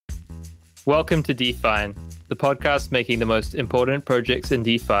Welcome to DeFine, the podcast making the most important projects in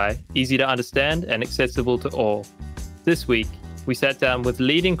DeFi easy to understand and accessible to all. This week, we sat down with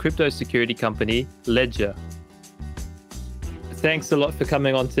leading crypto security company, Ledger. Thanks a lot for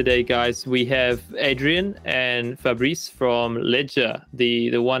coming on today, guys. We have Adrian and Fabrice from Ledger,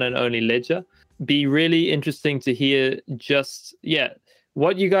 the one and only Ledger. Be really interesting to hear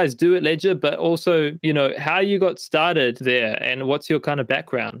what you guys do at Ledger, but also, how you got started there and what's your kind of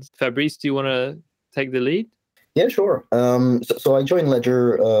background. Fabrice, do you want to take the lead? Yeah, sure. So I joined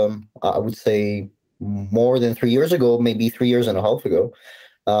Ledger, I would say more than 3 years ago, maybe 3 years and a half ago.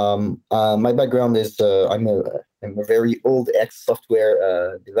 My background is I'm a very old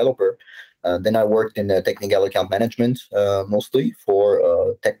ex-software developer. Then I worked in technical account management, mostly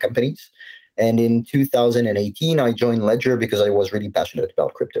for tech companies. And in 2018, I joined Ledger because I was really passionate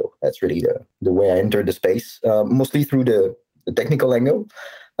about crypto. That's really the way I entered the space, mostly through the technical angle.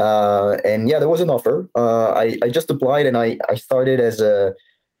 There was an offer. I just applied and I started as a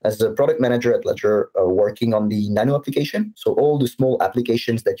product manager at Ledger, working on the Nano application. So all the small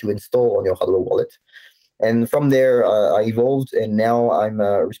applications that you install on your hardware wallet. And from there, I evolved, and now I'm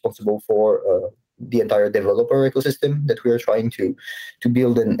responsible for the entire developer ecosystem that we are trying to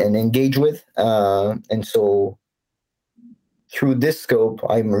build and engage with. And so through this scope,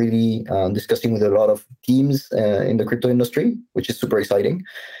 I'm really discussing with a lot of teams in the crypto industry, which is super exciting.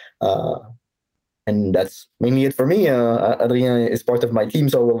 And that's mainly it for me. Adrien is part of my team,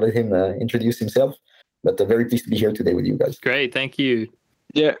 so I will let him introduce himself. But very pleased to be here today with you guys. Great, thank you.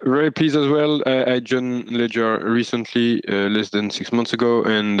 Yeah, very pleased as well. I joined Ledger recently, less than 6 months ago,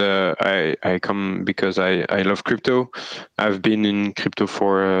 and I come because I love crypto. I've been in crypto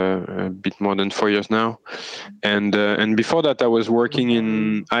for a bit more than 4 years now, and before that I was working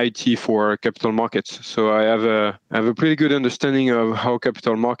in IT for capital markets. So I have a pretty good understanding of how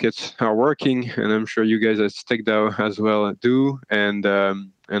capital markets are working, and I'm sure you guys at DAO as well do, and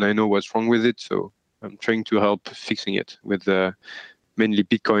I know what's wrong with it. So I'm trying to help fixing it with mainly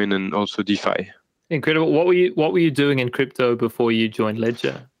Bitcoin and also DeFi. Incredible. What were you doing in crypto before you joined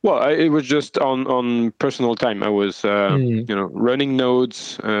Ledger? Well, it was just on personal time. I was running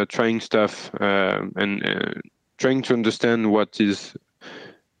nodes, trying stuff, and trying to understand what is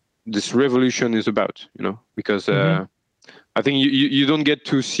this revolution is about. Because I think you don't get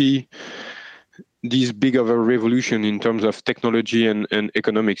to see this big of a revolution in terms of technology and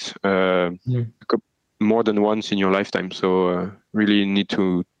economics more than once in your lifetime. So really need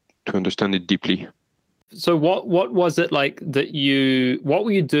to understand it deeply. So what was it like what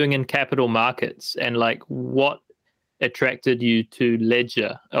were you doing in capital markets, and what attracted you to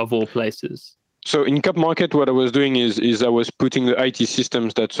Ledger of all places? So in cap market, what I was doing is I was putting the IT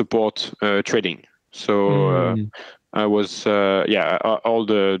systems that support trading. So I was all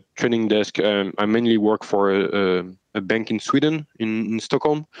the trading desk. I mainly work for a bank in Sweden, in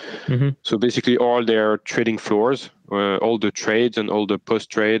Stockholm. So basically all their trading floors, all the trades and all the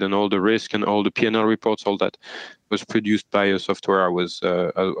post-trade and all the risk and all the P&L reports, all that was produced by a software I was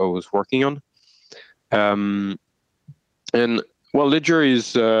working on. And well, Ledger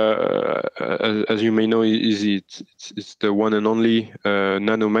is, as you may know, it's the one and only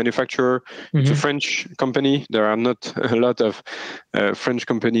nano manufacturer. It's a French company. There are not a lot of French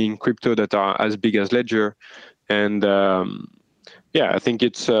companies in crypto that are as big as Ledger. And I think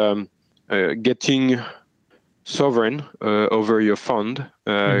it's getting sovereign over your fund,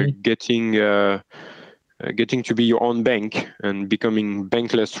 getting to be your own bank and becoming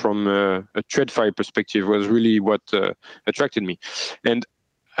bankless from a TradFi perspective was really what attracted me. And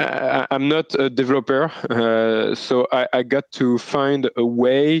I'm not a developer, so I got to find a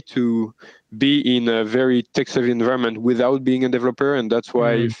way to be in a very tech-savvy environment without being a developer, and that's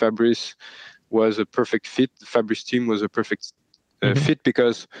why Fabrice was a perfect fit. The Fabrice team was a perfect fit,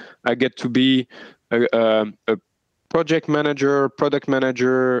 because I get to be a project manager, product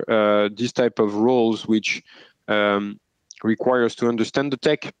manager, these type of roles, which requires to understand the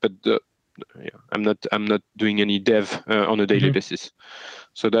tech, but I'm not doing any dev on a daily basis.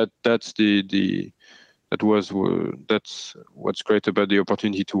 So that's what's great about the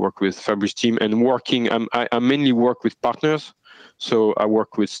opportunity to work with Fabrice team and working. I mainly work with partners. So I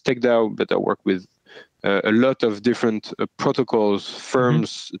work with DAO, but I work with a lot of different protocols,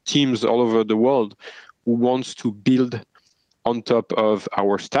 firms, teams all over the world who wants to build on top of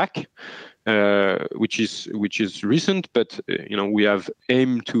our stack, which is recent, but we have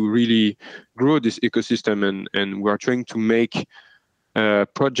aimed to really grow this ecosystem, and we are trying to make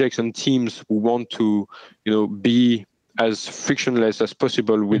projects and teams who want to be as frictionless as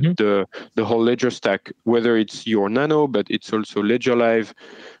possible with the whole Ledger stack, whether it's your Nano, but it's also Ledger Live,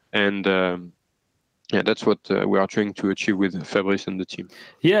 And yeah, that's what we are trying to achieve with Fabrice and the team.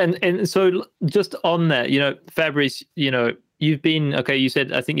 Yeah, and so just on that, Fabrice, you've been, okay, you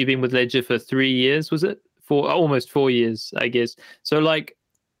said, I think you've been with Ledger for 3 years, was it? For almost 4 years, I guess. So like,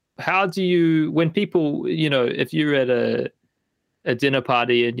 how do you, when people, if you're at a dinner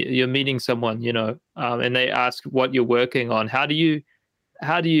party and you're meeting someone, and they ask what you're working on, how do you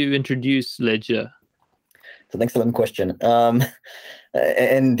introduce Ledger? It's an excellent question.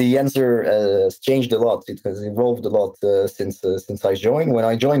 And the answer has changed a lot. It has evolved a lot since I joined. When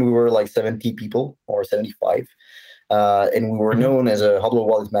I joined, we were like 70 people or 75. And we were known as a hardware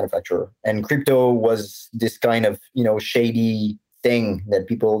wallet manufacturer. And crypto was this kind of, shady thing that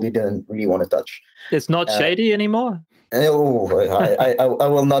people didn't really want to touch. It's not shady anymore? Oh, I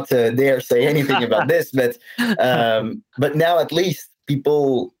will not dare say anything about this, but now at least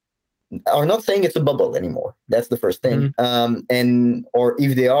people are not saying it's a bubble anymore. That's the first thing. And or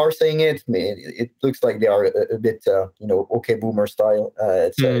if they are saying it, it looks like they are a bit, okay, boomer style.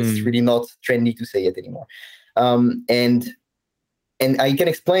 It's really not trendy to say it anymore. And I can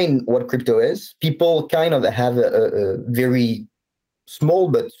explain what crypto is. People kind of have a very small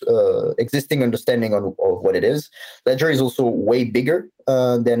but existing understanding of what it is. Ledger is also way bigger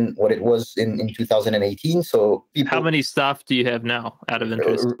than what it was in 2018. So how many staff do you have now, out of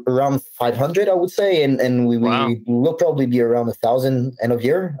interest? Around 500, I would say, and we will probably be around 1,000 end of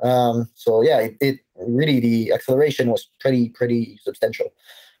year. So yeah, it really, the acceleration was pretty substantial.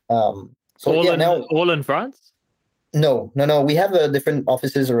 All in France? No. We have different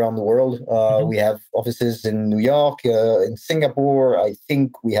offices around the world. We have offices in New York, in Singapore. I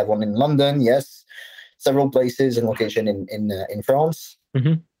think we have one in London. Yes, several places and location in France.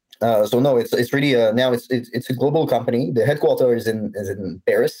 So no, it's really now it's a global company. The headquarters is in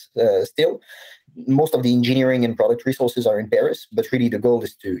Paris still. Most of the engineering and product resources are in Paris, but really the goal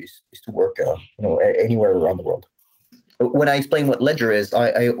is to work anywhere around the world. When I explain what Ledger is,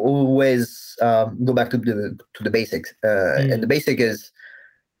 I always go back to the basics. And the basic is,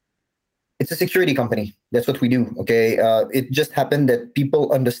 it's a security company. That's what we do. Okay. It just happened that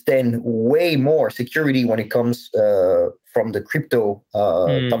people understand way more security when it comes from the crypto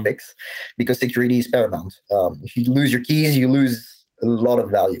topics, because security is paramount. If you lose your keys, you lose a lot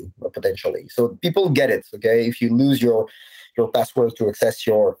of value potentially. So people get it. Okay. If you lose your password to access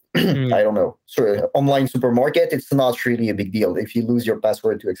your I don't know, online supermarket, it's not really a big deal. If you lose your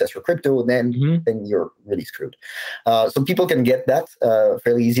password to access your crypto, then you're really screwed. So people can get that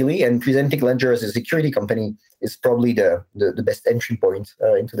fairly easily, and presenting Ledger as a security company is probably the best entry point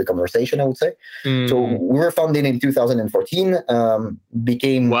into the conversation, I would say. So we were founded in 2014,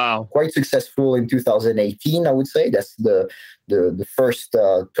 became quite successful in 2018, I would say. That's the first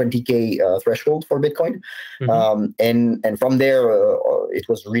 20K threshold for Bitcoin. And from there, it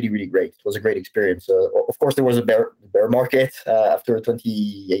was really, really great. It was a great experience. Of course, there was a bear market after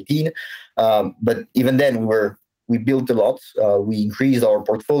 2018. But even then, we built a lot. We increased our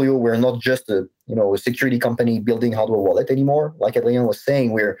portfolio. We're not just a security company building hardware wallet anymore. Like Adrien was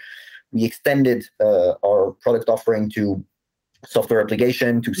saying, we extended our product offering to software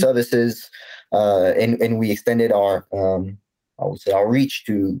application, to services, and we extended our I would say our reach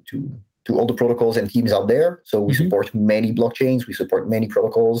to all the protocols and teams out there. So we support many blockchains, we support many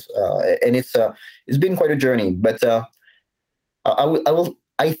protocols, and it's been quite a journey. But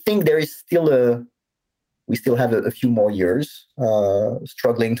I think there is still we still have a few more years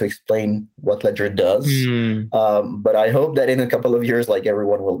struggling to explain what Ledger does. But I hope that in a couple of years, like,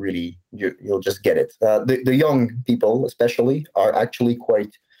 everyone will really, you'll just get it. The young people especially are actually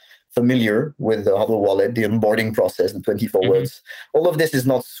quite familiar with the hardware wallet, the onboarding process, the 24 words. All of this is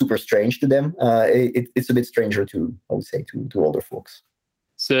not super strange to them. It's a bit stranger to, I would say, to older folks.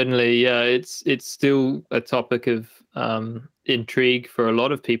 Certainly, yeah. It's still a topic of intrigue for a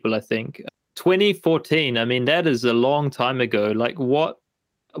lot of people, I think. 2014, I mean, that is a long time ago. Like, what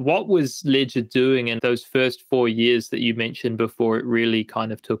was Ledger doing in those first 4 years that you mentioned before it really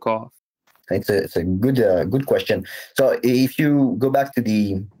kind of took off? It's a good question. So if you go back to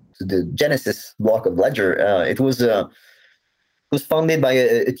the genesis block of Ledger, it was founded by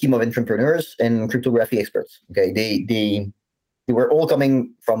a team of entrepreneurs and cryptography experts. Okay, they were all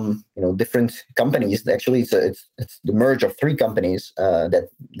coming from different companies. Actually, it's the merge of 3 companies that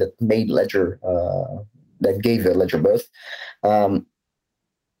made Ledger, that gave Ledger birth.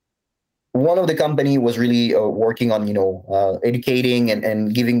 One of the company was really working on educating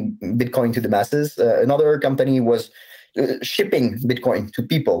and giving Bitcoin to the masses. Another company was shipping Bitcoin to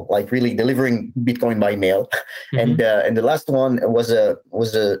people, like really delivering Bitcoin by mail. And the last one was a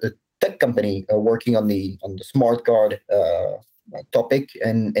tech company working on the smart card topic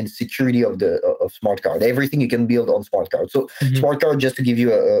and security of smart card. Everything you can build on smart card. So smart card, just to give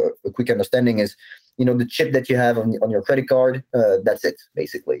you a quick understanding, is the chip that you have on your credit card. That's it,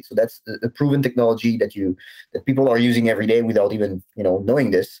 basically. So that's a proven technology that people are using every day without even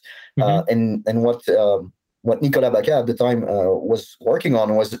knowing this. And what Nicolas Bacca at the time was working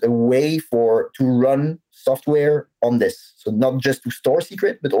on was a way to run software on this. So not just to store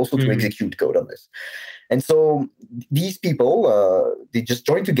secret, but also to execute code on this. And so these people, they just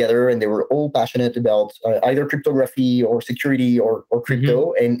joined together, and they were all passionate about either cryptography or security or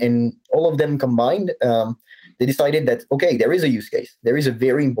crypto. And all of them combined, they decided that, okay, there is a use case. There is a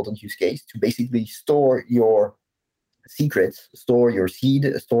very important use case to basically store your secrets, store your seed,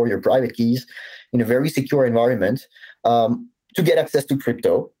 store your private keys in a very secure environment, to get access to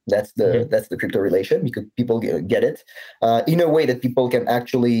crypto. That's the crypto relation, because people get it in a way that people can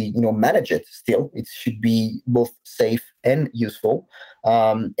actually manage it. Still, it should be both safe and useful.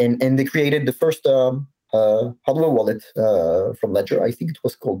 And they created the first hardware wallet from Ledger. I think it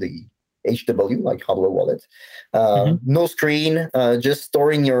was called the HW, like hardware wallet. No screen, just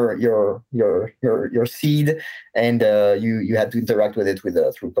storing your seed, and you had to interact with it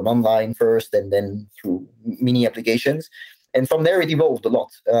through command line first, and then through mini applications. And from there, it evolved a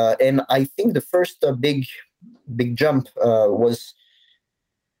lot. And I think the first big jump was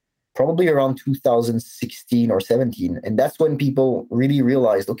probably around 2016 or 17. And that's when people really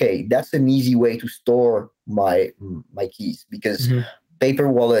realized, okay, that's an easy way to store my keys, because paper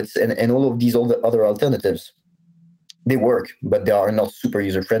wallets and all of these other alternatives, they work, but they are not super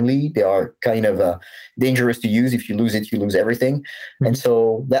user-friendly. They are kind of dangerous to use. If you lose it, you lose everything. And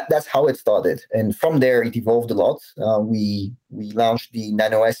so that's how it started. And from there, it evolved a lot. We launched the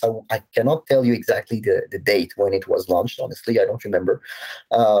Nano S. I cannot tell you exactly the date when it was launched. Honestly, I don't remember.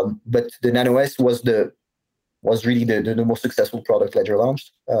 But the Nano S was really the most successful product Ledger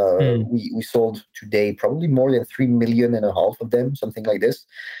launched. We sold today probably more than 3.5 million of them, something like this.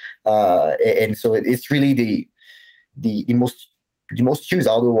 And so it's really the most used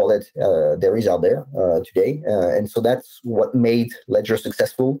hardware wallet there is out there today. And so that's what made Ledger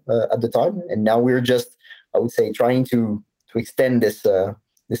successful at the time. And now we're just, I would say, trying to extend this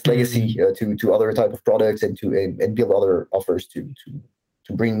legacy to other type of products, and build other offers to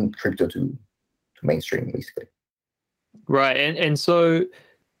bring crypto to mainstream, basically. Right. And so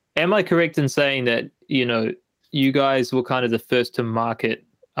am I correct in saying that, you guys were kind of the first to market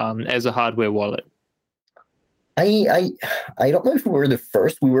as a hardware wallet? I don't know if we were the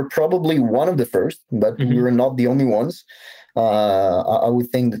first. We were probably one of the first, but we were not the only ones. I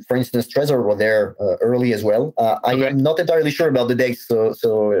would think that, for instance, Trezor were there early as well. I am not entirely sure about the dates, so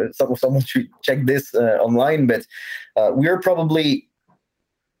someone should check this online. But we are probably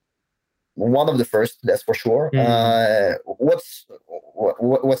one of the first, that's for sure. What's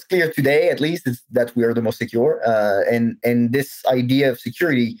clear today, at least, is that we are the most secure. And this idea of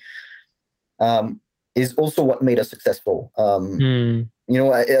security is also what made us successful. Right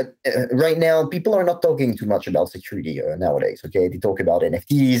now, people are not talking too much about security nowadays. Okay, they talk about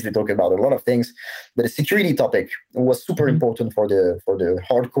NFTs, they talk about a lot of things, but the security topic was super important for the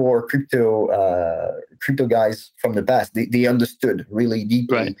hardcore crypto guys from the past. They understood really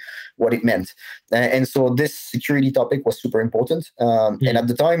deeply what it meant, and so this security topic was super important. And at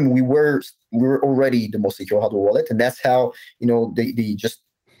the time, we were already the most secure hardware wallet, and that's how it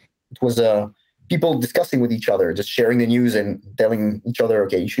was people discussing with each other, just sharing the news and telling each other,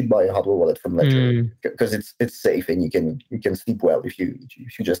 okay, you should buy a hardware wallet from Ledger because it's safe and you can sleep well if you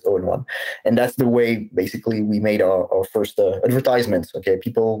just own one. And that's the way basically we made our first advertisements. Okay,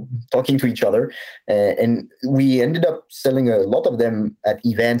 people talking to each other, and we ended up selling a lot of them at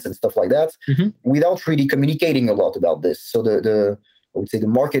events and stuff like that, without really communicating a lot about this. So I would say the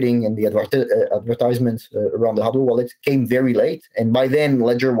marketing and the advertisement around the hardware wallet came very late. And by then,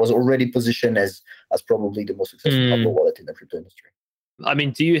 Ledger was already positioned as probably the most successful hardware wallet in the crypto industry. I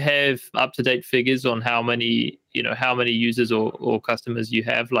mean, do you have up-to-date figures on how many users or customers you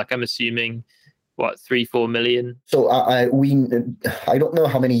have? Like, I'm assuming, 3-4 million? So I don't know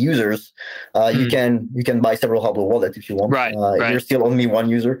how many users. You can buy several hardware wallets if you want. Right. You're still only one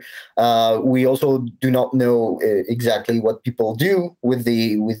user. We also do not know exactly what people do with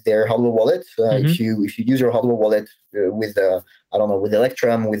their hardware wallet. If you use your hardware wallet with with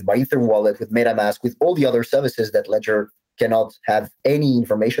Electrum, with Byether wallet, with MetaMask, with all the other services that Ledger cannot have any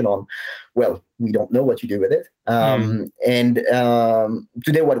information on, well, we don't know what you do with it. And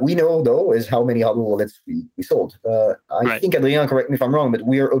today what we know, though, is how many hardware wallets we sold. I think, Adrien, correct me if I'm wrong, but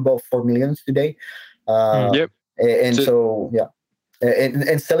we are above 4 million today. And so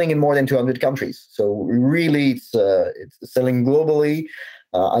and selling in more than 200 countries. So really, it's selling globally.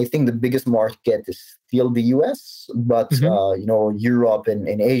 I think the biggest market is still the US, but Europe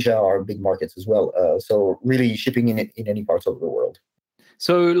and Asia are big markets as well. So really shipping in any parts of the world.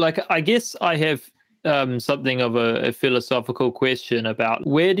 So, like, I guess I have something of a philosophical question about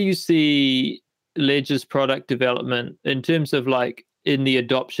where do you see Ledger's product development in terms of like in the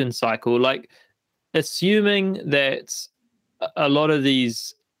adoption cycle? Like, assuming that a lot of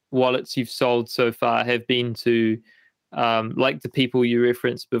these wallets you've sold so far have been to like the people you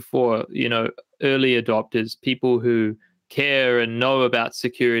referenced before, early adopters, people who care and know about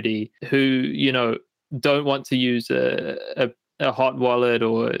security, who, don't want to use a hot wallet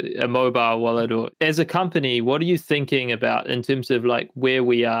or a mobile wallet. Or as a company, what are you thinking about in terms of like where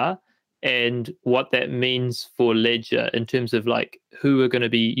we are and what that means for Ledger in terms of like who are going to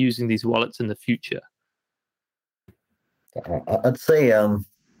be using these wallets in the future? I'd say,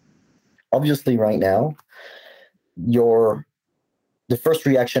 obviously, right now, the first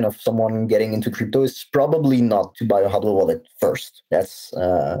reaction of someone getting into crypto is probably not to buy a hardware wallet first.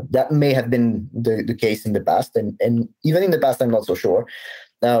 That may have been the case in the past, and even in the past, I'm not so sure.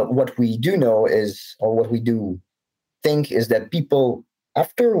 What we do know is, or what we do think, is that people,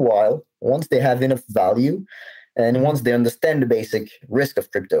 after a while, once they have enough value, and once they understand the basic risk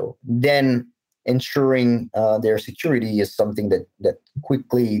of crypto, then ensuring their security is something that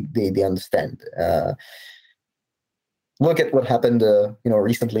quickly they understand. Look at what happened,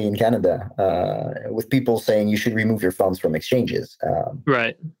 recently in Canada, with people saying you should remove your funds from exchanges.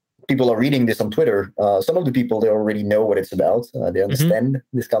 Right. People are reading this on Twitter. Some of the people, they already know what it's about. They understand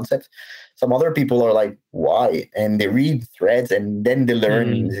this concept. Some other people are like, why? And they read threads and then they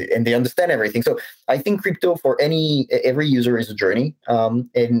learn and they understand everything. So I think crypto for every user is a journey.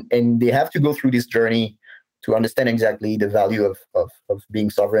 And they have to go through this journey to understand exactly the value of being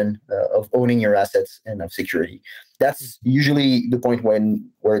sovereign, of owning your assets, and of security. That's usually the point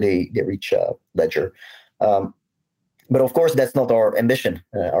where they reach Ledger. But of course, that's not our ambition.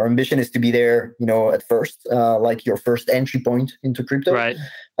 Our ambition is to be there, at first, like your first entry point into crypto. Right.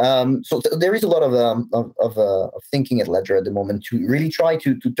 So there is a lot of thinking at Ledger at the moment to really try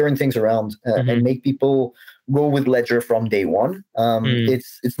to turn things around and make people go with Ledger from day one.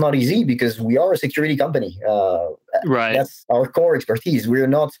 It's not easy because we are a security company. Right. That's our core expertise. We're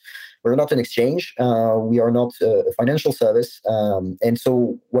not an exchange. We are not a financial service. And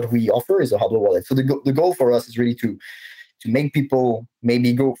so what we offer is a hardware wallet. So the goal for us is really to make people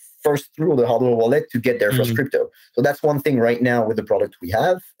maybe go first through the hardware wallet to get their first crypto. So that's one thing right now with the product we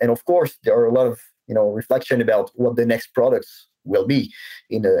have. And of course, there are a lot of reflection about what the next products will be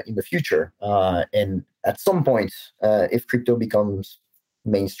in the future. And at some point, if crypto becomes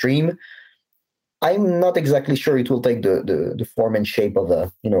mainstream, I'm not exactly sure it will take the form and shape of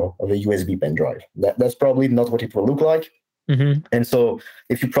a USB pen drive. That's probably not what it will look like. And so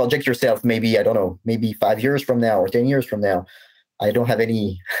if you project yourself, maybe, I don't know, maybe 5 years from now or 10 years from now, I don't have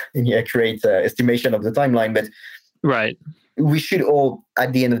any accurate estimation of the timeline, but right, we should all,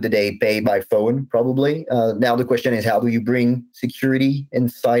 at the end of the day, pay by phone, probably. Now the question is, how do you bring security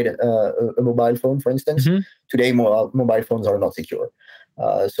inside a mobile phone, for instance? Today, mobile phones are not secure.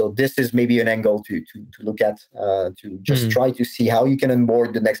 So this is maybe an angle to look at, to just try to see how you can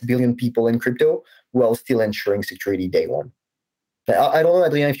onboard the next billion people in crypto while still ensuring security day one. I don't know,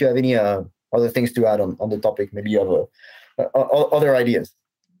 Adrien, if you have any other things to add on the topic. Maybe you have other ideas.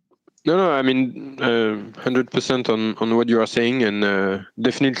 No, I mean 100% on what you are saying, and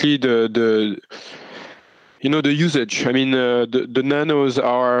definitely the usage. I mean the nanos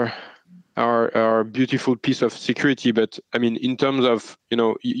are a beautiful piece of security, but I mean in terms of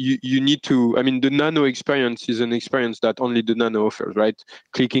you need to. I mean the nano experience is an experience that only the nano offers, right?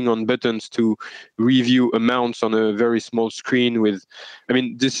 Clicking on buttons to review amounts on a very small screen with. I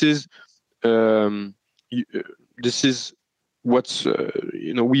mean this is what's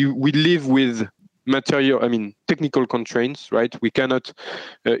we live with technical constraints, right? We cannot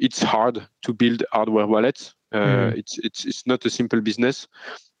it's hard to build hardware wallets. It's not a simple business.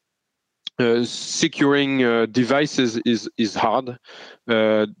 Securing devices is hard.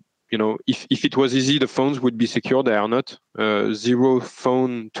 If it was easy, the phones would be secured. They are not. Zero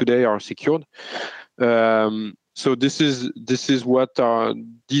phone today are secured. So these are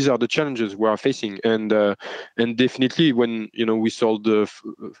the challenges we are facing, and definitely when we sold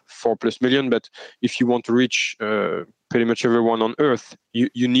 4+ million, but if you want to reach pretty much everyone on Earth,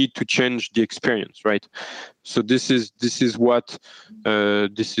 you need to change the experience, right? So this is what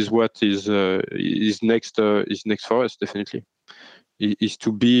is next for us, definitely, is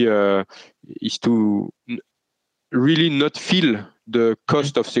to really not feel the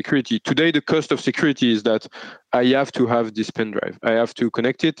cost of security. Today, the cost of security is that I have to have this pen drive. I have to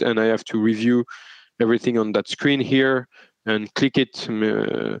connect it and I have to review everything on that screen here and click it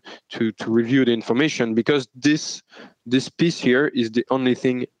to review the information, because this piece here is the only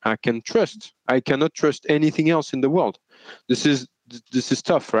thing I can trust. I cannot trust anything else in the world. This is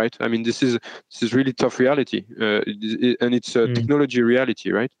tough, right? I mean, this is really tough reality, and it's a technology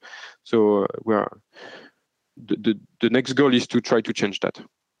reality, right? So the next goal is to try to change that,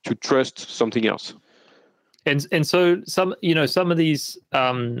 to trust something else. And so some of these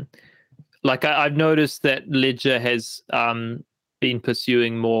like I've noticed that Ledger has been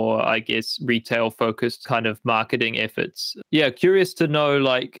pursuing more, I guess, retail focused kind of marketing efforts. Yeah, curious to know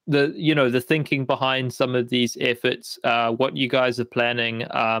like the thinking behind some of these efforts, what you guys are planning,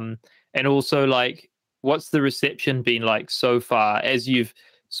 and also like what's the reception been like so far as you've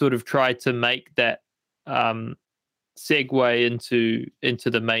sort of tried to make that segue into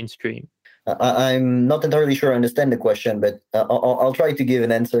the mainstream. I'm not entirely sure I understand the question, but I'll try to give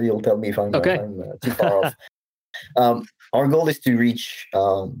an answer. You'll tell me if I'm too far off. Our goal is to reach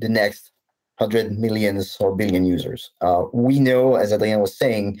the next 100 millions or billion users. We know, as Adrien was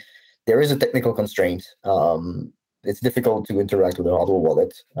saying, there is a technical constraint. It's difficult to interact with a hardware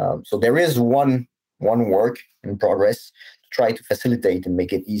wallet. So there is one work in progress to try to facilitate and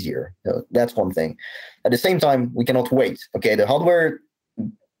make it easier. That's one thing. At the same time, we cannot wait. Okay, the hardware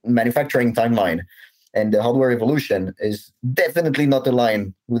manufacturing timeline and the hardware evolution is definitely not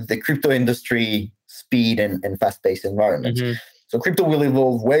aligned with the crypto industry speed and fast-paced environment. Mm-hmm. So crypto will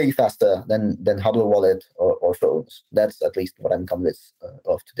evolve way faster than hardware wallet or phones. That's at least what I'm convinced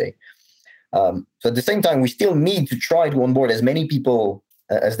of today. So at the same time, we still need to try to onboard as many people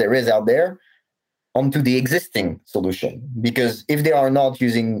as there is out there onto the existing solution. Because if they are not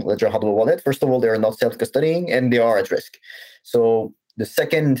using Ledger hardware wallet, first of all, they are not self-custodying and they are at risk. So the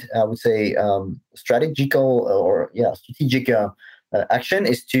second, I would say, strategic action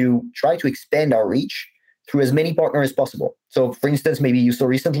is to try to expand our reach through as many partners as possible. So, for instance, maybe you saw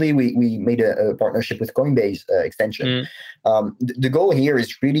recently we made a partnership with Coinbase extension. The goal here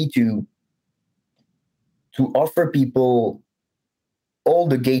is really to offer people all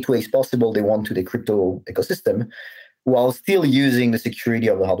the gateways possible they want to the crypto ecosystem, while still using the security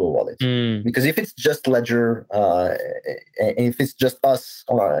of the hardware wallet. Because if it's just Ledger, if it's just us,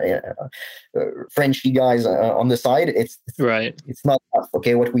 Frenchy guys on the side, it's right. It's not enough.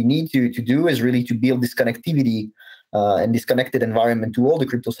 Okay, what we need to do is really to build this connectivity and this connected environment to all the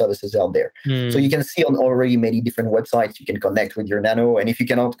crypto services out there. So you can see on already many different websites, you can connect with your Nano, and if you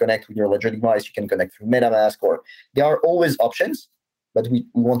cannot connect with your Ledger device, you can connect through MetaMask, or there are always options, but we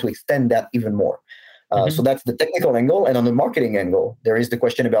want to extend that even more. So that's the technical angle. And on the marketing angle, there is the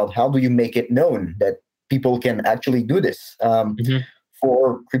question about how do you make it known that people can actually do this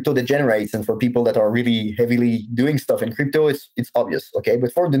for crypto degenerates and for people that are really heavily doing stuff in crypto. It's obvious, okay?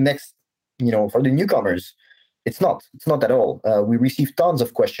 But for the next, for the newcomers, it's not at all. We receive tons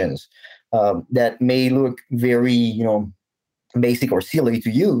of questions that may look very, basic or silly to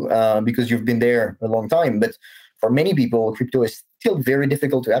you because you've been there a long time. But for many people, crypto is still very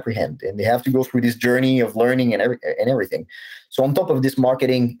difficult to apprehend, and they have to go through this journey of learning and everything. So on top of this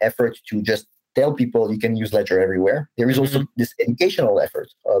marketing effort to just tell people you can use Ledger everywhere, there is also this educational effort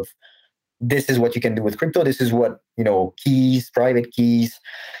of this is what you can do with crypto. This is what, keys, private keys,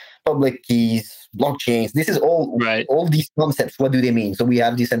 public keys, blockchains. This is all right. All these concepts. What do they mean? So we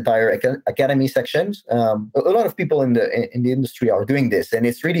have this entire academy sections. A lot of people in the industry are doing this, and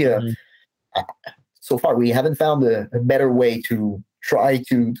it's really so far, we haven't found a better way to try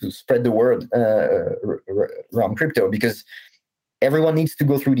to spread the word around crypto, because everyone needs to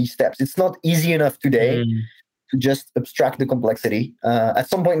go through these steps. It's not easy enough today to just abstract the complexity. At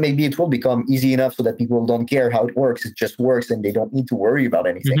some point, maybe it will become easy enough so that people don't care how it works. It just works and they don't need to worry about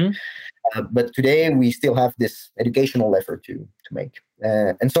anything. But today, we still have this educational effort to make.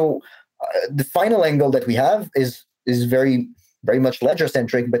 And so the final angle that we have is very much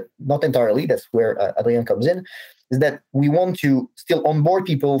Ledger-centric, but not entirely. That's where Adrien comes in, is that we want to still onboard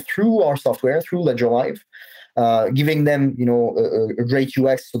people through our software, through Ledger Live, giving them, a great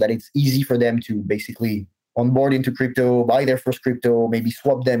UX so that it's easy for them to basically onboard into crypto, buy their first crypto, maybe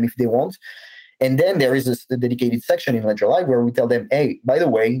swap them if they want. And then there is a dedicated section in Ledger Live where we tell them, hey, by the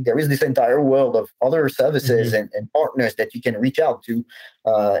way, there is this entire world of other services and partners that you can reach out to.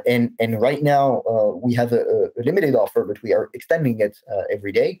 And right now we have a limited offer, but we are extending it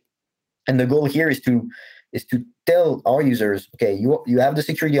every day. And the goal here is to is to tell our users, okay, you have the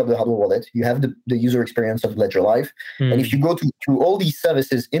security of the hardware wallet, you have the user experience of Ledger Live, and if you go through all these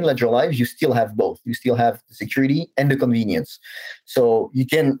services in Ledger Live, you still have both. You still have the security and the convenience. So you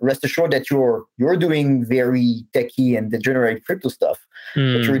can rest assured that you're doing very techy and degenerate crypto stuff,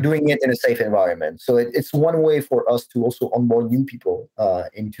 but you're doing it in a safe environment. So it's one way for us to also onboard new people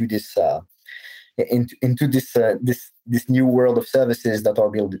into this this new world of services that are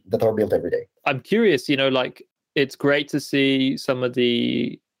built every day. I'm curious, like it's great to see some of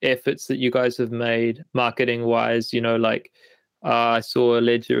the efforts that you guys have made marketing wise. Like I saw a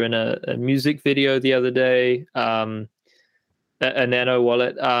Ledger in a music video the other day, a Nano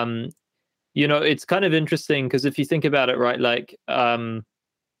wallet. It's kind of interesting because if you think about it, right, like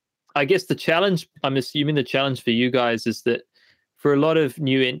I guess I'm assuming the challenge for you guys is that for a lot of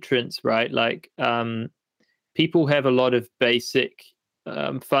new entrants, right, like people have a lot of basic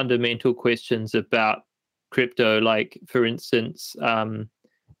fundamental questions about crypto. Like, for instance,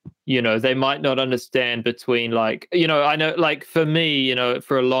 they might not understand between like, I know, like for me,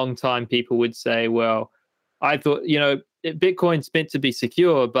 for a long time, people would say, well, I thought, Bitcoin's meant to be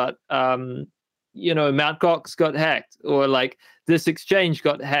secure, but, Mt. Gox got hacked, or like this exchange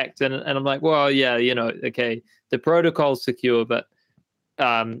got hacked. And I'm like, well, yeah, okay, the protocol's secure, but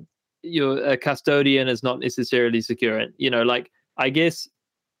a custodian is not necessarily secure. And, like, I guess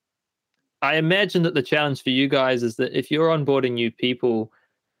I imagine that the challenge for you guys is that if you're onboarding new people,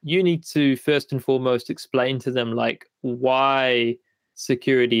 you need to first and foremost explain to them like why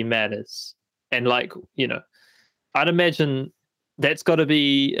security matters. And like, I'd imagine that's got to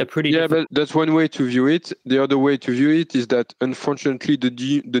be a pretty but that's one way to view it. The other way to view it is that unfortunately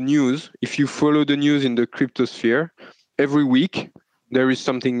the news, if you follow the news in the crypto sphere, every week there is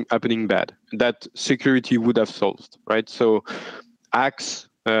something happening bad that security would have solved, right? So hacks,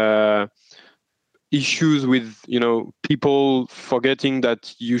 issues with people forgetting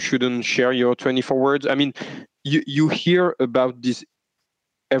that you shouldn't share your 24 words. I mean, you hear about this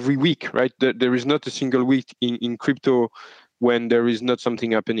every week, right? There is not a single week in crypto when there is not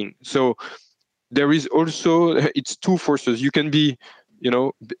something happening. So there is also, it's two forces. You can be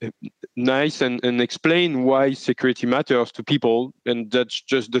nice and explain why security matters to people, and that's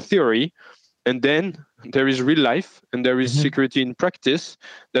just the theory. And then there is real life, and there is security in practice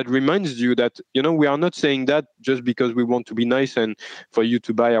that reminds you that, we are not saying that just because we want to be nice and for you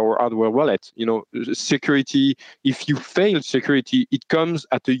to buy our hardware wallet. Security, if you fail security, it comes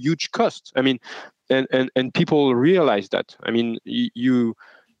at a huge cost. I mean, and people realize that. I mean, you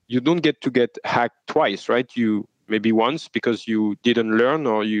don't get hacked twice, right? You maybe once because you didn't learn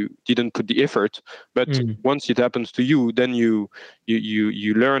or you didn't put the effort, but once it happens to you, then you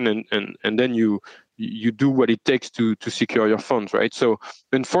learn and then you do what it takes to secure your funds, right? So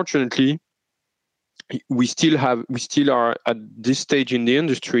unfortunately, we still are at this stage in the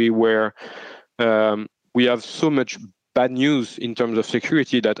industry where we have so much bad news in terms of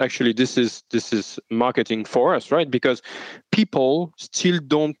security that actually this is marketing for us, right? Because people still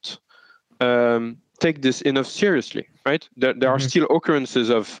don't take this enough seriously, right? There are still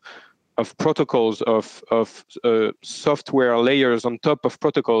occurrences of protocols, of software layers on top of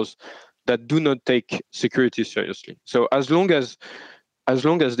protocols that do not take security seriously. So as long as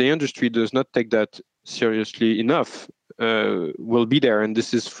the industry does not take that seriously enough, we'll be there, and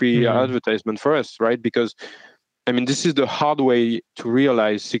this is free advertisement for us, right? Because I mean, this is the hard way to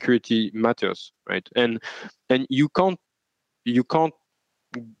realize security matters, right? And you can't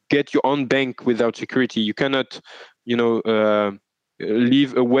get your own bank without security. You cannot,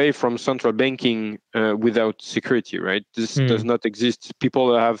 live away from central banking without security, right? This does not exist.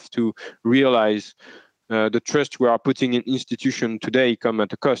 People have to realize the trust we are putting in institution today come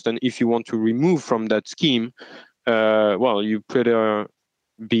at a cost. And if you want to remove from that scheme, well, you better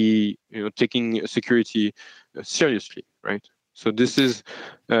be taking security seriously, right? So this is,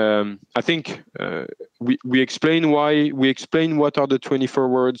 I think, we explain what are the 24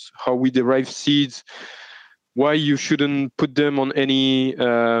 words, how we derive seeds, why you shouldn't put them on any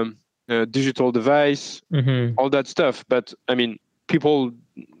digital device, all that stuff. But I mean, people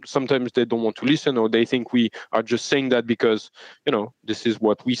sometimes they don't want to listen, or they think we are just saying that because this is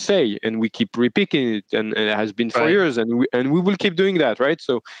what we say, and we keep repeating it, and it has been for years, and we will keep doing that, right?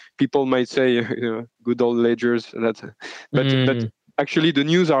 So people might say, good old ledgers, but actually the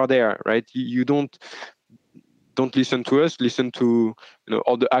news are there, right? You don't listen to us, listen to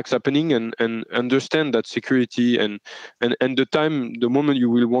all the acts happening, and understand that security and the moment you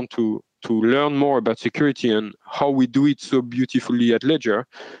will want to learn more about security and how we do it so beautifully at Ledger,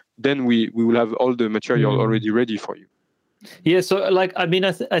 then we will have all the material already ready for you. Yeah, so like I mean,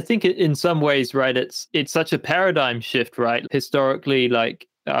 I think in some ways, right? It's such a paradigm shift, right? Historically, like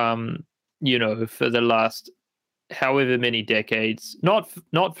for the last however many decades, not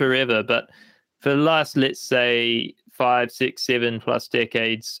forever, but for the last, let's say, 5, 6, 7+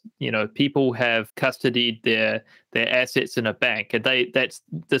 decades, people have custodied their assets in a bank, and that's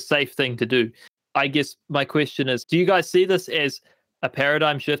the safe thing to do. I guess my question is, do you guys see this as a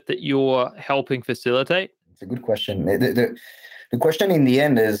paradigm shift that you're helping facilitate? It's a good question. The question in the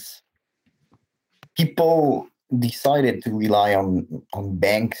end is, people decided to rely on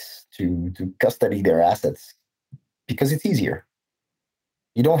banks to custody their assets because it's easier.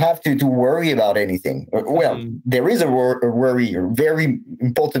 You don't have to worry about anything. Well, there is a worry, a very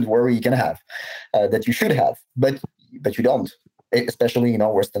important worry you can have, that you should have, but you don't, especially in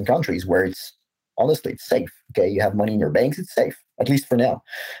Western countries where it's safe. Okay, you have money in your banks, it's safe, at least for now.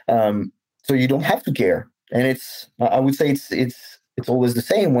 So you don't have to care, and I would say it's always the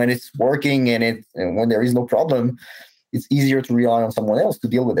same when it's working, and when there is no problem, it's easier to rely on someone else to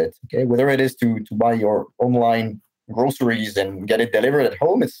deal with it. Okay, whether it is to buy your online groceries and get it delivered at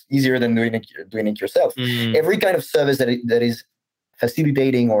home, it's easier than doing it yourself. Every kind of service that is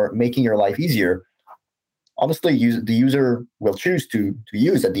facilitating or making your life easier, honestly, the user will choose to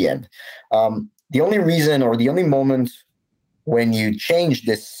use at the end. The only reason or the only moment when you change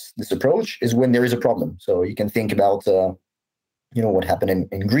this approach is when there is a problem. So you can think about what happened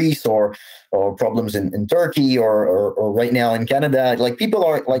in Greece, or problems in Turkey, or right now in Canada. Like, people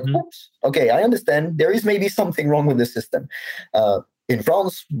are like, oops, okay, I understand there is maybe something wrong with the system. In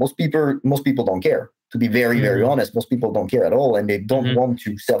France, most people don't care. To be very, very honest, most people don't care at all, and they don't want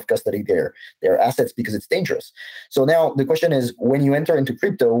to self-custody their assets because it's dangerous. So now the question is, when you enter into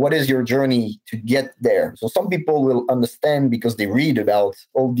crypto, what is your journey to get there? So some people will understand because they read about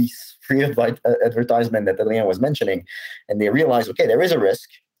all these free advertisement that Adrien was mentioning, and they realize, okay, there is a risk,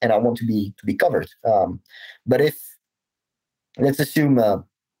 and I want to be covered. But if, let's assume,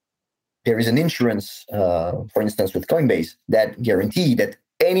 there is an insurance, for instance, with Coinbase, that guarantee that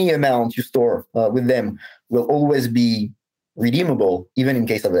any amount you store with them will always be redeemable, even in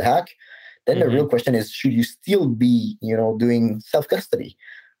case of a hack, then the real question is, should you still be, doing self-custody?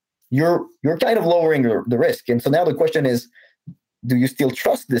 You're kind of lowering the risk. And so now the question is, do you still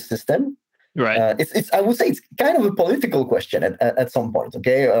trust this system? Right. I would say it's kind of a political question at some point.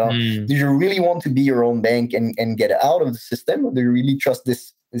 Okay. Do you really want to be your own bank and get out of the system? Or do you really trust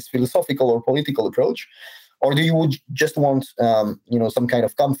this philosophical or political approach? Or do you just want, some kind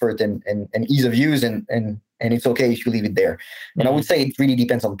of comfort and ease of use, and it's okay if you leave it there? And I would say it really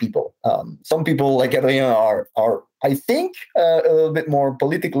depends on people. Some people, like Adrien, are I think a little bit more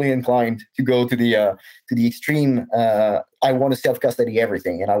politically inclined to go to the extreme. I want to self-custody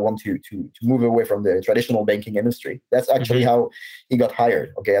everything, and I want to move away from the traditional banking industry. That's actually how he got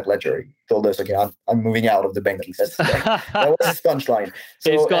hired. Okay, at Ledger, he told us, okay, I'm moving out of the banking system. That was his punchline.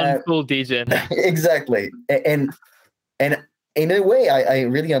 So he's gone full degen. Exactly, and in a way, I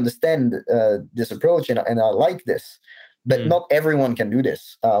really understand this approach, and I like this. But not everyone can do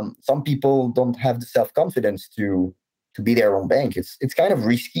this. Some people don't have the self-confidence to be their own bank. It's kind of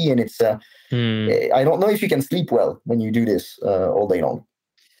risky, and it's I don't know if you can sleep well when you do this all day long.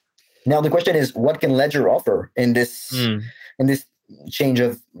 Now the question is, what can Ledger offer in this change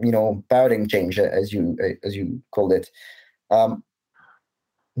of paradigm change, as you called it?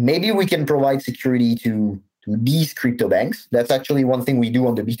 Maybe we can provide security to these crypto banks. That's actually one thing we do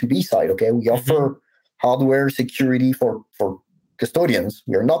on the B2B side. Okay, we offer hardware security for custodians.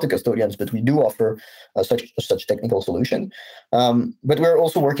 We are not the custodians, but we do offer such technical solution. But we're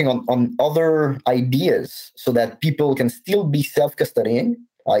also working on other ideas so that people can still be self-custodying,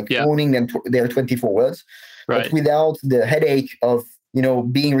 like owning their 24 words, but without the headache of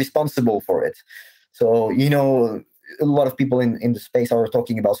being responsible for it. So a lot of people in the space are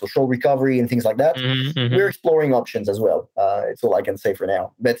talking about social recovery and things like that. We're exploring options as well. It's all I can say for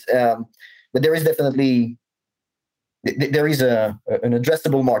now. But there is definitely an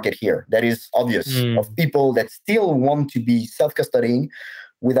addressable market here that is obvious, of people that still want to be self-custodying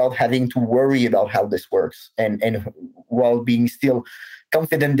without having to worry about how this works, and while being still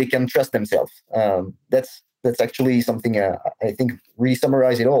confident they can trust themselves. That's actually something I think really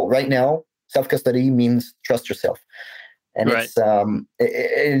summarize it all. Right now, self-custody means trust yourself, and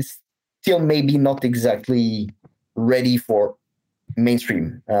it's still maybe not exactly ready for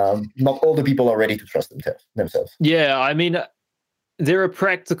mainstream. Not all the people are ready to trust themselves. Yeah, I mean, there are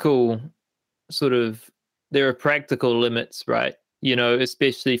practical limits, right?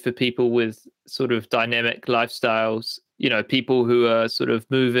 Especially for people with sort of dynamic lifestyles. people who are sort of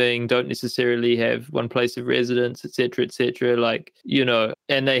moving, don't necessarily have one place of residence, et cetera, like,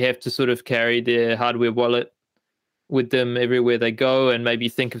 and they have to sort of carry their hardware wallet with them everywhere they go, and maybe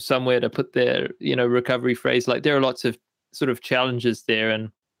think of somewhere to put their, recovery phrase. Like, there are lots of sort of challenges there.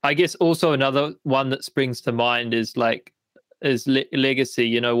 And I guess also another one that springs to mind is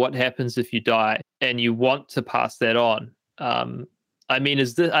legacy. What happens if you die and you want to pass that on? I mean,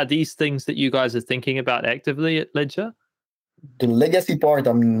 are these things that you guys are thinking about actively at Ledger? The legacy part,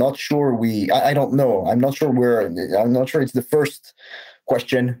 I'm not sure I don't know. I'm not sure it's the first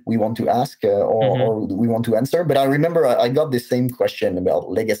question we want to ask or we want to answer. But I remember I got the same question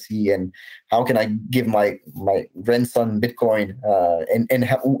about legacy and how can I give my grandson Bitcoin, and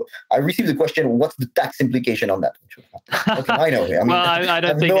I received the question, what's the tax implication on that? Okay, I know. I mean, well, I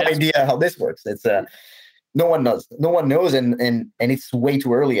don't have no idea how this works. It's no one knows. No one knows, and it's way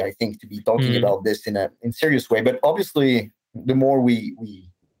too early, I think, to be talking about this in serious way. But obviously, the more the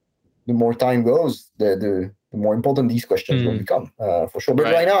more time goes, the more important these questions will become, for sure. But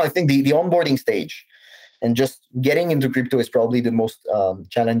right now, I think the onboarding stage and just getting into crypto is probably the most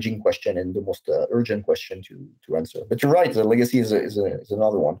challenging question and the most urgent question to answer. But you're right, the legacy is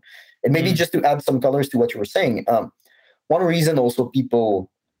another one. And maybe just to add some colors to what you were saying, one reason also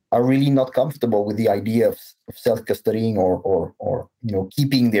people are really not comfortable with the idea of self-custodying or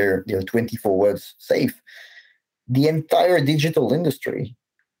keeping their 24 words safe. The entire digital industry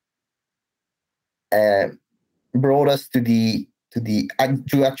brought us to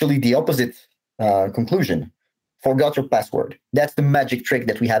actually the opposite conclusion. Forgot your password. That's the magic trick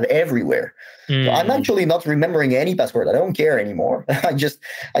that we have everywhere. So I'm actually not remembering any password. I don't care anymore. I just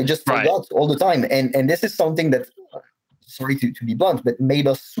forgot all the time. And this is something that, sorry to be blunt, but made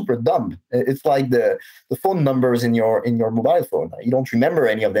us super dumb. It's like the phone numbers in your mobile phone. You don't remember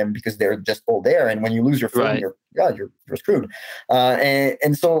any of them because they're just all there. And when you lose your phone, you're screwed.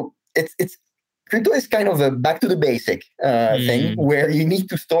 And so it's crypto is kind of a back to the basic thing where you need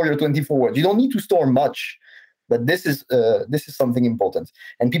to store your 24 words. You don't need to store much, but this is something important.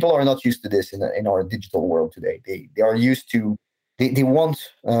 And people are not used to this in our digital world today. They are used to. They want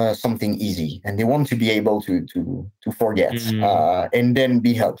something easy, and they want to be able to forget and then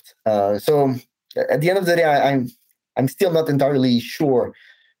be helped. So at the end of the day, I'm still not entirely sure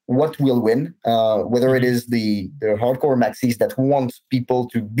what will win. Whether it is the hardcore maxis that want people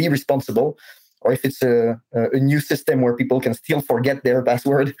to be responsible, or if it's a new system where people can still forget their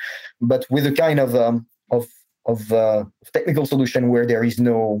password, but with a kind of technical solution where there is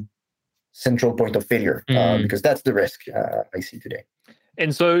no central point of failure, because that's the risk I see today.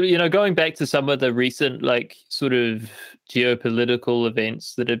 And so, going back to some of the recent, like, sort of geopolitical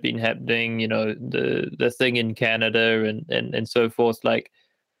events that have been happening, the thing in Canada and so forth, like,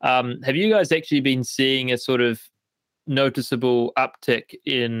 have you guys actually been seeing a sort of noticeable uptick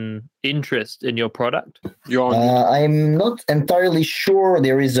in interest in your product? I'm not entirely sure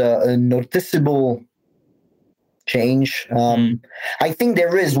there is a noticeable change. I think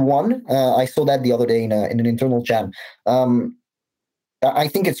there is one. I saw that the other day in an internal chat. I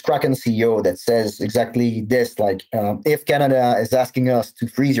think it's Kraken CEO that says exactly this. Like, if Canada is asking us to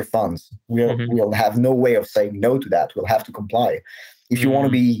freeze your funds, we'll have no way of saying no to that. We'll have to comply. If you want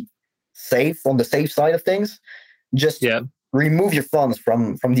to be safe, on the safe side of things, just remove your funds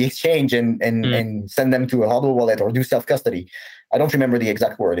from the exchange and send them to a hardware wallet or do self-custody. I don't remember the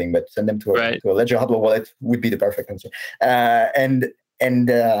exact wording, but send them to a Ledger hardware wallet would be the perfect answer. And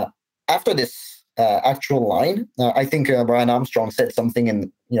after this actual line, I think Brian Armstrong said something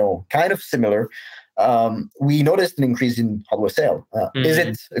in kind of similar. We noticed an increase in hardware sale. Is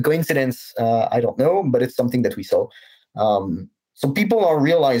it a coincidence? I don't know, but it's something that we saw. So people are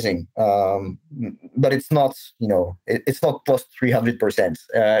realizing, but it's not, it's not plus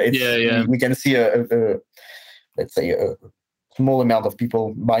 300%. We can see let's say a small amount of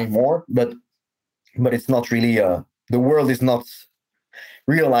people buying more, but it's not really. The world is not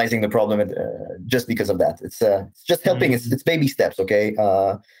realizing the problem just because of that. It's just helping. It's baby steps. Okay.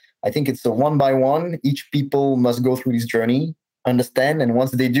 I think it's a one by one. Each people must go through this journey, understand, and once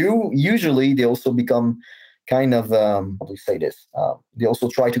they do, usually they also become kind of how do you say this? They also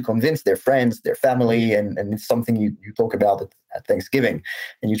try to convince their friends, their family, and it's something you talk about at Thanksgiving.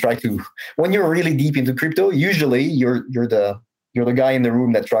 And you try to, when you're really deep into crypto, usually you're the guy in the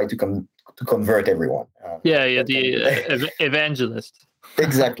room that try to convert everyone. The evangelist.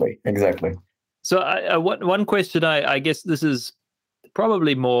 Exactly. So one question, I guess this is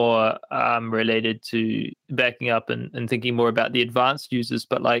probably more related to backing up and thinking more about the advanced users,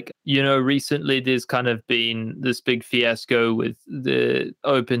 but like, recently there's kind of been this big fiasco with the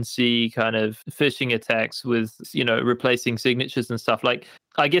OpenSea kind of phishing attacks with, replacing signatures and stuff. Like,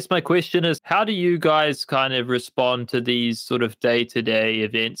 I guess my question is, how do you guys kind of respond to these sort of day-to-day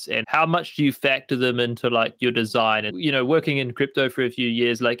events, and how much do you factor them into like your design? And, working in crypto for a few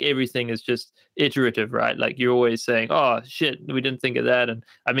years, like everything is just iterative, right? Like you're always saying, oh shit, we didn't think of that. And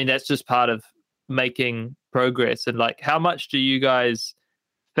I mean, that's just part of making progress. And like, how much do you guys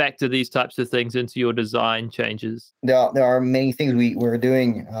factor these types of things into your design changes? There are many things we're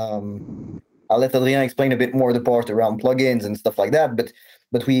doing. I'll let Adrien explain a bit more the part around plugins and stuff like that.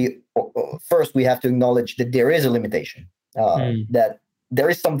 But we first we have to acknowledge that there is a limitation. That there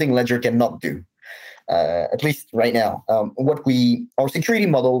is something Ledger cannot do, at least right now. Our security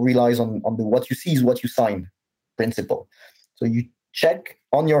model relies on the what you see is what you sign principle. So you check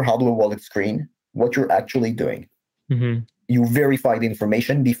on your hardware wallet screen what you're actually doing. Mm-hmm. You verify the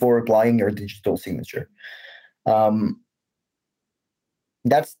information before applying your digital signature.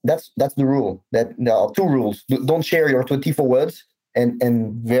 That's the rule. That there are two rules. Don't share your 24 words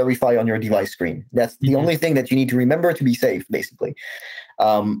and verify on your device screen. That's the only thing that you need to remember to be safe, basically.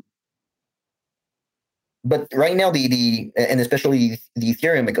 But right now, and especially the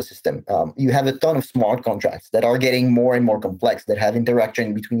Ethereum ecosystem, you have a ton of smart contracts that are getting more and more complex, that have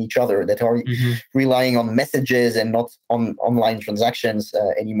interaction between each other, that are relying on messages and not on online transactions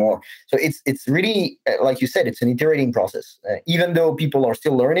anymore. So it's really, like you said, it's an iterating process. Even though people are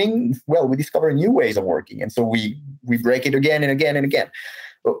still learning, well, we discover new ways of working, and so we break it again and again and again.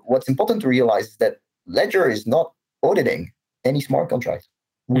 But what's important to realize is that Ledger is not auditing any smart contract.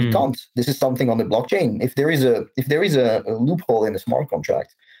 We can't. This is something on the blockchain. If there is a loophole in a smart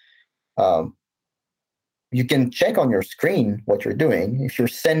contract, you can check on your screen what you're doing. If you're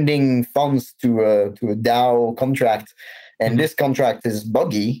sending funds to a DAO contract, and this contract is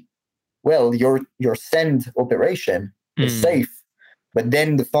buggy, well, your send operation is safe, but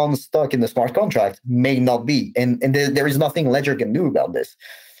then the funds stuck in the smart contract may not be, and there is nothing Ledger can do about this.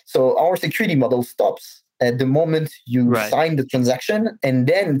 So our security model stops at the moment you sign the transaction, and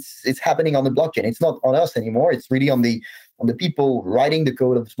then it's happening on the blockchain. It's not on us anymore. It's really on the people writing the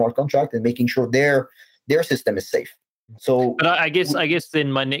code of the smart contract and making sure their system is safe. So, but I guess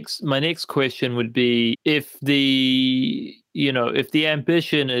then my next question would be, if the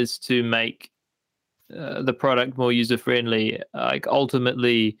ambition is to make the product more user friendly, like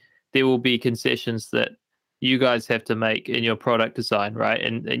ultimately there will be concessions that you guys have to make in your product design, right?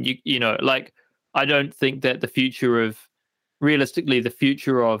 And you know like. I don't think that the future of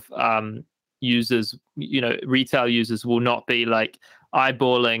users, retail users will not be like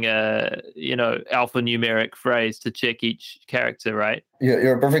eyeballing a, alphanumeric phrase to check each character, right?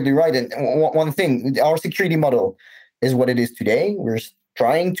 You're perfectly right. And one thing, our security model is what it is today. We're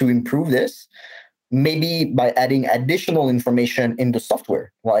trying to improve this, maybe by adding additional information in the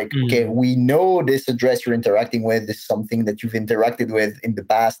software. Like, okay, we know this address you're interacting with is something that you've interacted with in the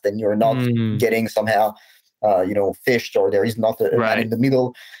past, and you're not getting somehow, phished, or there is not a man in the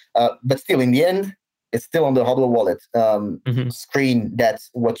middle. But still, in the end, it's still on the hardware wallet screen. That's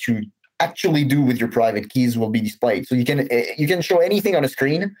what you actually do with your private keys will be displayed. So you can show anything on a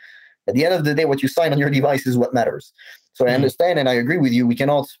screen. At the end of the day, what you sign on your device is what matters. So I understand, and I agree with you. We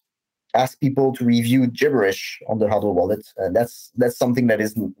cannot ask people to review gibberish on the hardware wallet. That's something that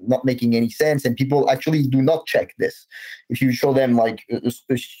is not making any sense, and people actually do not check this. If you show them like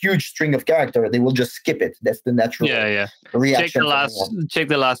a huge string of character, they will just skip it. That's the natural reaction. Check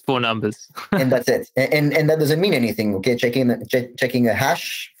the last four numbers, and that's it. And that doesn't mean anything. Okay, checking a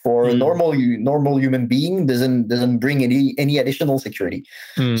hash for a normal human being doesn't bring any additional security.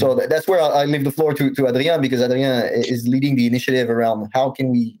 So that's where I leave the floor to Adrien, because Adrien is leading the initiative around how can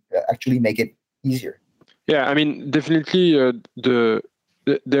we actually make it easier. Yeah, I mean, definitely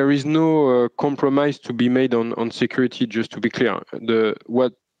there is no compromise to be made on security. Just to be clear, the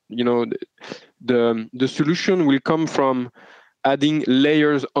solution will come from adding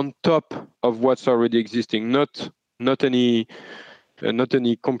layers on top of what's already existing, not any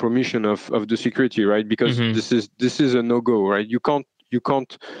compromission of the security, right? Because this is a no-go, right? You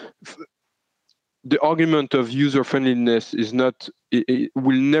can't. The argument of user friendliness is not. It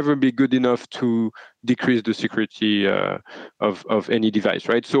will never be good enough to decrease the security of any device,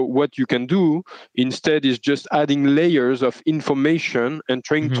 right? So what you can do instead is just adding layers of information and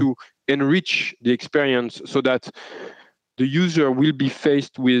trying to enrich the experience so that the user will be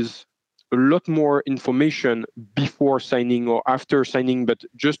faced with a lot more information before signing or after signing, but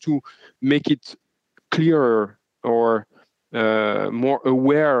just to make it clearer or more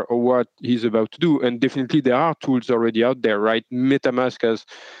aware of what he's about to do. And definitely there are tools already out there, right? MetaMask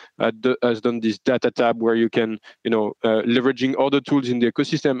has done this data tab where you can, leveraging other tools in the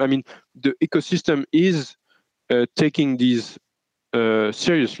ecosystem. I mean, the ecosystem is taking these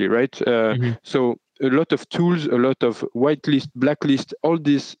seriously, right? So a lot of tools, a lot of whitelist, blacklist, all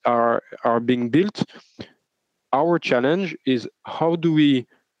these are being built. Our challenge is how do we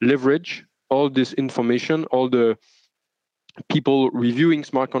leverage all this information, all the people reviewing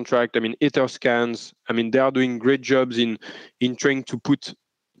smart contract. I mean, Etherscans. I mean, they are doing great jobs in trying to put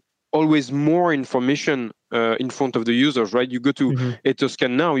always more information in front of the users, right? You go to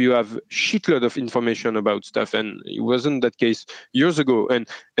Etherscan now, you have shitload of information about stuff, and it wasn't that case years ago. And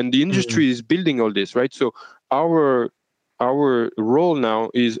the industry is building all this, right? So our role now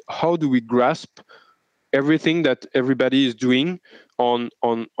is how do we grasp everything that everybody is doing on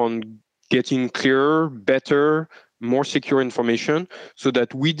getting clearer, better, more secure information, so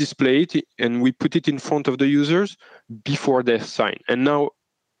that we display it and we put it in front of the users before they sign. And now,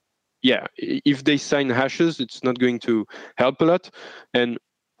 yeah, if they sign hashes, it's not going to help a lot. And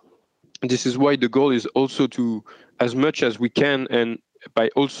this is why the goal is also to, as much as we can, and by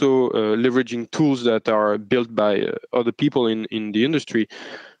also leveraging tools that are built by other people in the industry,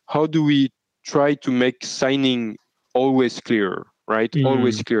 how do we try to make signing always clear, right?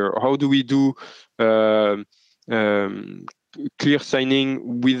 Always clear. How do we do clear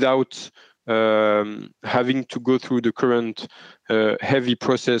signing without having to go through the current heavy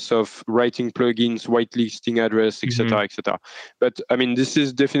process of writing plugins, whitelisting address, etc., etc. But I mean, this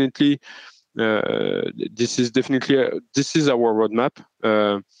is definitely this is our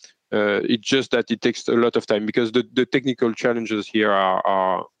roadmap. It's just that it takes a lot of time because the technical challenges here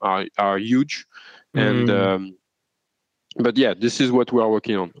are huge, and but yeah, this is what we are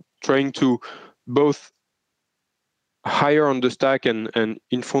working on, trying to both higher on the stack and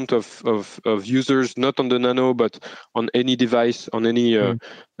in front of users, not on the Nano, but on any device, on any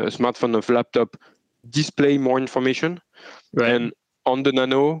smartphone or laptop, display more information, right. and on the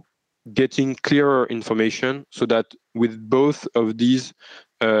Nano, getting clearer information, so that with both of these,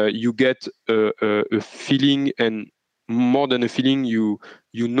 you get a feeling, and more than a feeling, you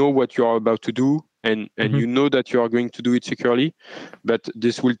know what you are about to do, and you know that you are going to do it securely. But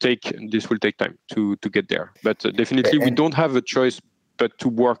this will take time to get there. But definitely, we don't have a choice but to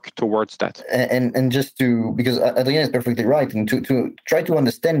work towards that. And just to, because Adrien is perfectly right, and to try to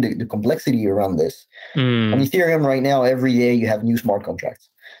understand the complexity around this. On Ethereum right now, every day you have new smart contracts.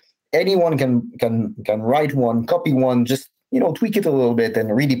 Anyone can write one, copy one, just tweak it a little bit and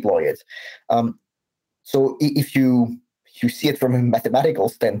redeploy it. So if you see it from a mathematical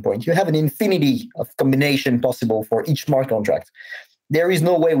standpoint, you have an infinity of combination possible for each smart contract. There is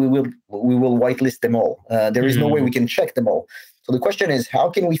no way we will whitelist them all. There is no way we can check them all. So the question is, how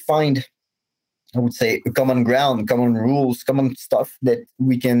can we find, I would say, a common ground, common rules, common stuff that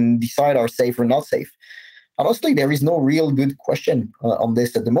we can decide are safe or not safe? Honestly, there is no real good question on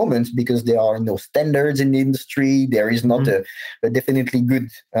this at the moment, because there are no standards in the industry. There is not a definitely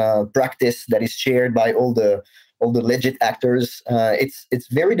good practice that is shared by all the legit actors. It's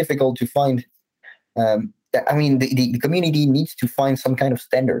very difficult to find. I mean, the community needs to find some kind of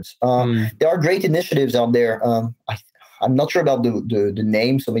standards. There are great initiatives out there. I'm not sure about the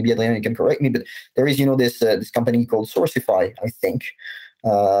name, so maybe Adrien, you can correct me. But there is, this company called Sourcify, I think,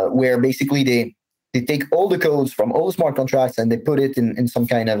 where basically they take all the codes from all the smart contracts and they put it in some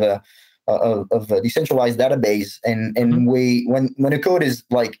kind of a decentralized database. And when a code is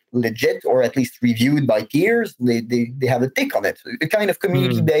like legit, or at least reviewed by peers, they have a tick on it. A kind of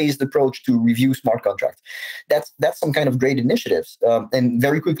community-based approach to review smart contracts. That's some kind of great initiatives. And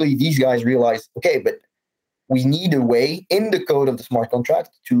very quickly, these guys realize, okay, but we need a way in the code of the smart contract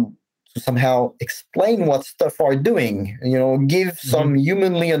to somehow explain what stuff are doing. Give some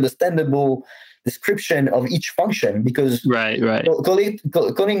humanly understandable description of each function, because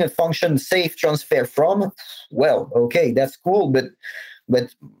calling a function safe transfer from, well, okay, that's cool, but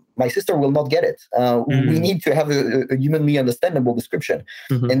my sister will not get it. We need to have a humanly understandable description.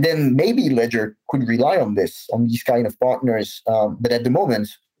 And then maybe Ledger could rely on these kind of partners. But at the moment,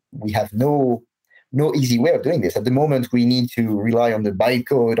 we have no easy way of doing this. At the moment, we need to rely on the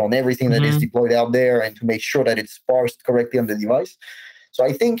bytecode, on everything that is deployed out there, and to make sure that it's parsed correctly on the device. So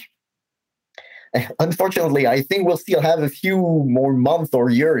I think, unfortunately, we'll still have a few more months or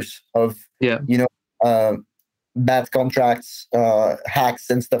years of bad contracts, hacks,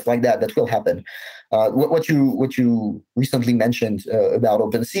 and stuff like that will happen. What you recently mentioned about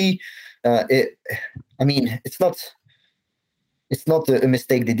OpenSea, it's not. it's not a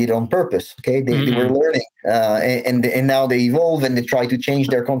mistake they did on purpose. Okay, they were learning, and now they evolve and they try to change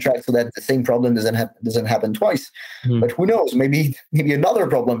their contract so that the same problem doesn't happen twice. But who knows? Maybe another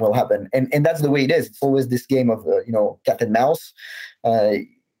problem will happen, and that's the way it is. It's always this game of cat and mouse.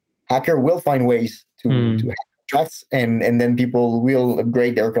 Hacker will find ways to hack contracts, and then people will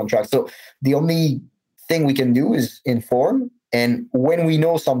upgrade their contracts. So the only thing we can do is inform, and when we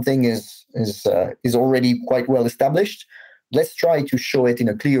know something is already quite well established, let's try to show it in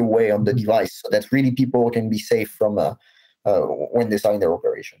a clear way on the device so that really people can be safe from when they sign their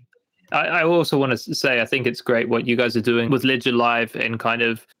operation. I also want to say I think it's great what you guys are doing with Ledger Live and kind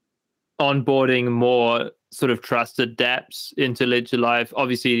of onboarding more sort of trusted dApps into Ledger Live.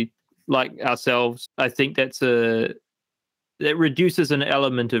 Obviously, like ourselves, I think it reduces an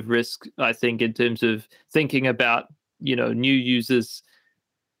element of risk, I think, in terms of thinking about, new users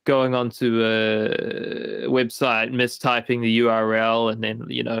going onto a website, mistyping the URL, and then,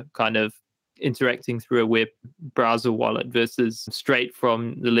 kind of interacting through a web browser wallet versus straight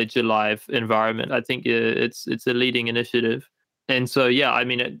from the Ledger Live environment. I think it's a leading initiative. And so, yeah, I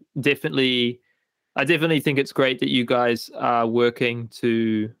mean, I definitely think it's great that you guys are working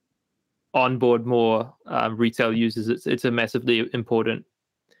to onboard more retail users. It's a massively important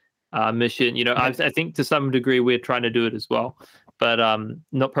mission. I think to some degree we're trying to do it as well, but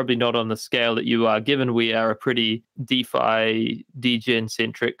probably not on the scale that you are, given we are a pretty DeFi degen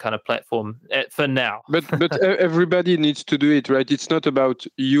centric kind of platform for now. But everybody needs to do it, right? It's not about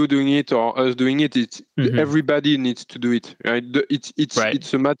you doing it or us doing it. It's everybody needs to do it, right?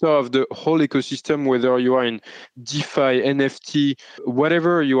 It's a matter of the whole ecosystem, whether you are in DeFi, NFT,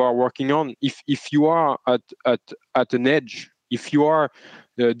 whatever you are working on. If you are at an edge, if you are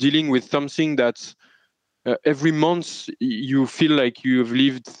dealing with something that's every month you feel like you've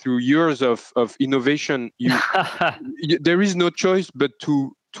lived through years of innovation, there is no choice but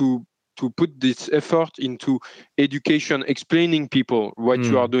to put this effort into education, explaining people what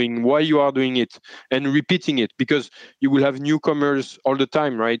you are doing, why you are doing it, and repeating it, because you will have newcomers all the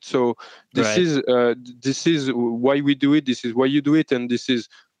time, right? So this is why we do it. This is why you do it, and this is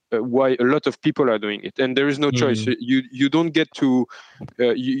why a lot of people are doing it, and there is no choice. You don't get to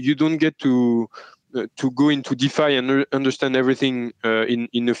to go into DeFi and understand everything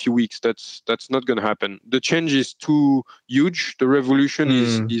in a few weeks. That's not going to happen. The change is too huge. The revolution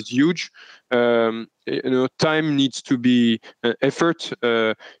is huge. Time needs to be effort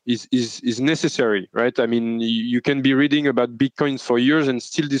is necessary, right? I mean, you can be reading about Bitcoins for years and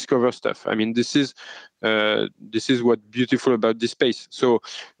still discover stuff. I mean, this is what's beautiful about this space. So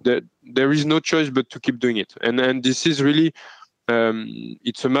there is no choice but to keep doing it, and this is really.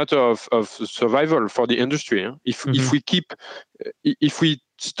 It's a matter of survival for the industry. If we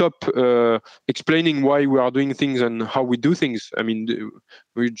stop explaining why we are doing things and how we do things, I mean,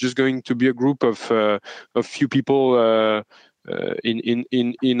 we're just going to be a group of few people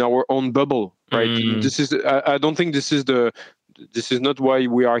in our own bubble, right? This is. I don't think this is not why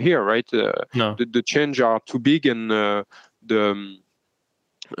we are here, right? No. The change are too big, and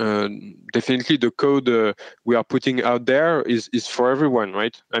definitely the code we are putting out there is for everyone,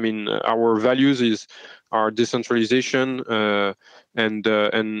 right? I mean, our values are decentralization and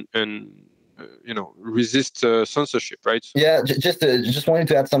resist censorship, right? Yeah, just wanted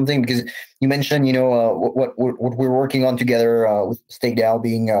to add something, because you mentioned what we're working on together with Stake DAO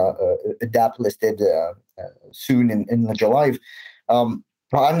being a DApp listed soon in Ledger Live.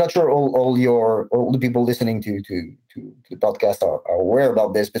 I'm not sure all the people listening to the podcast are aware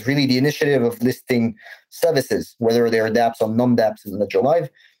about this, but really the initiative of listing services, whether they're dApps or non-dApps in Ledger Live,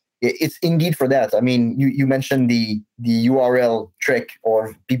 it's indeed for that. I mean, you mentioned the URL trick,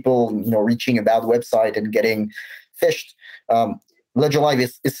 or people reaching a bad website and getting phished. Ledger Live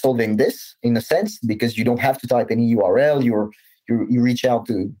is solving this in a sense, because you don't have to type any URL. You reach out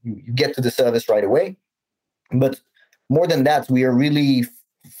you get to the service right away. But more than that, we are really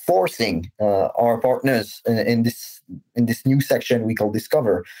forcing our partners in this new section we call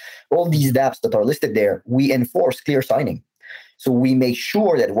Discover. All these dApps that are listed there, we enforce clear signing. So we make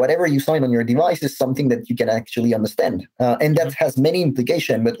sure that whatever you sign on your device is something that you can actually understand, and that has many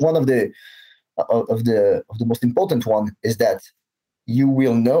implications. But one of the most important one is that you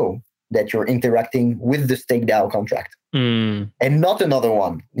will know that you're interacting with the Stake DAO contract and not another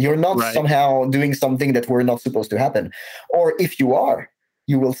one. You're not somehow doing something that were not supposed to happen. Or if you are,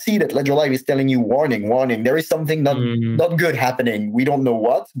 you will see that Ledger Live is telling you, warning, there is something not good happening. We don't know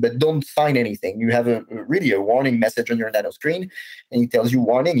what, but don't sign anything. You have a warning message on your nano screen, and it tells you,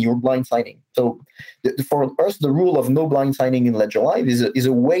 warning, you're blind signing. So for us, the rule of no blind signing in Ledger Live is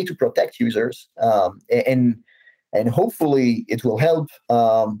a way to protect users. And and hopefully it will help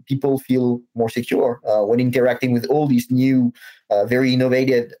people feel more secure when interacting with all these new, very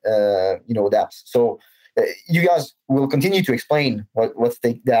innovative, dApps. So you guys will continue to explain what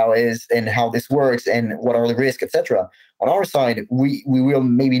Stake DAO is and how this works and what are the risks, etc. On our side, we will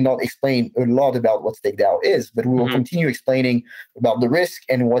maybe not explain a lot about what Stake DAO is, but we will continue explaining about the risk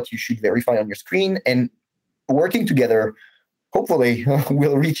and what you should verify on your screen. And working together, hopefully,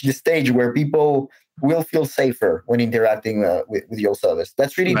 we'll reach the stage where people will feel safer when interacting with your service.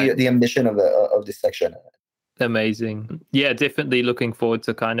 That's really the ambition of this section. Amazing. Yeah, definitely looking forward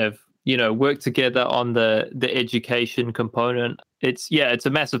to kind of work together on the education component. It's a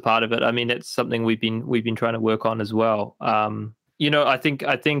massive part of it. I mean, it's something we've been trying to work on as well. I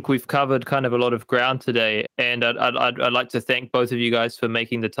think we've covered kind of a lot of ground today, and I'd like to thank both of you guys for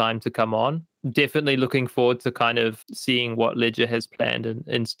making the time to come on. Definitely looking forward to kind of seeing what Ledger has planned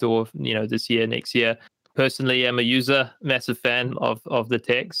in store, this year, next year. Personally, I'm a user, massive fan of the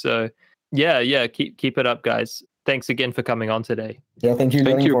tech. So yeah, keep it up, guys. Thanks again for coming on today. Yeah, thank you,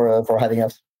 Johnny, for having us.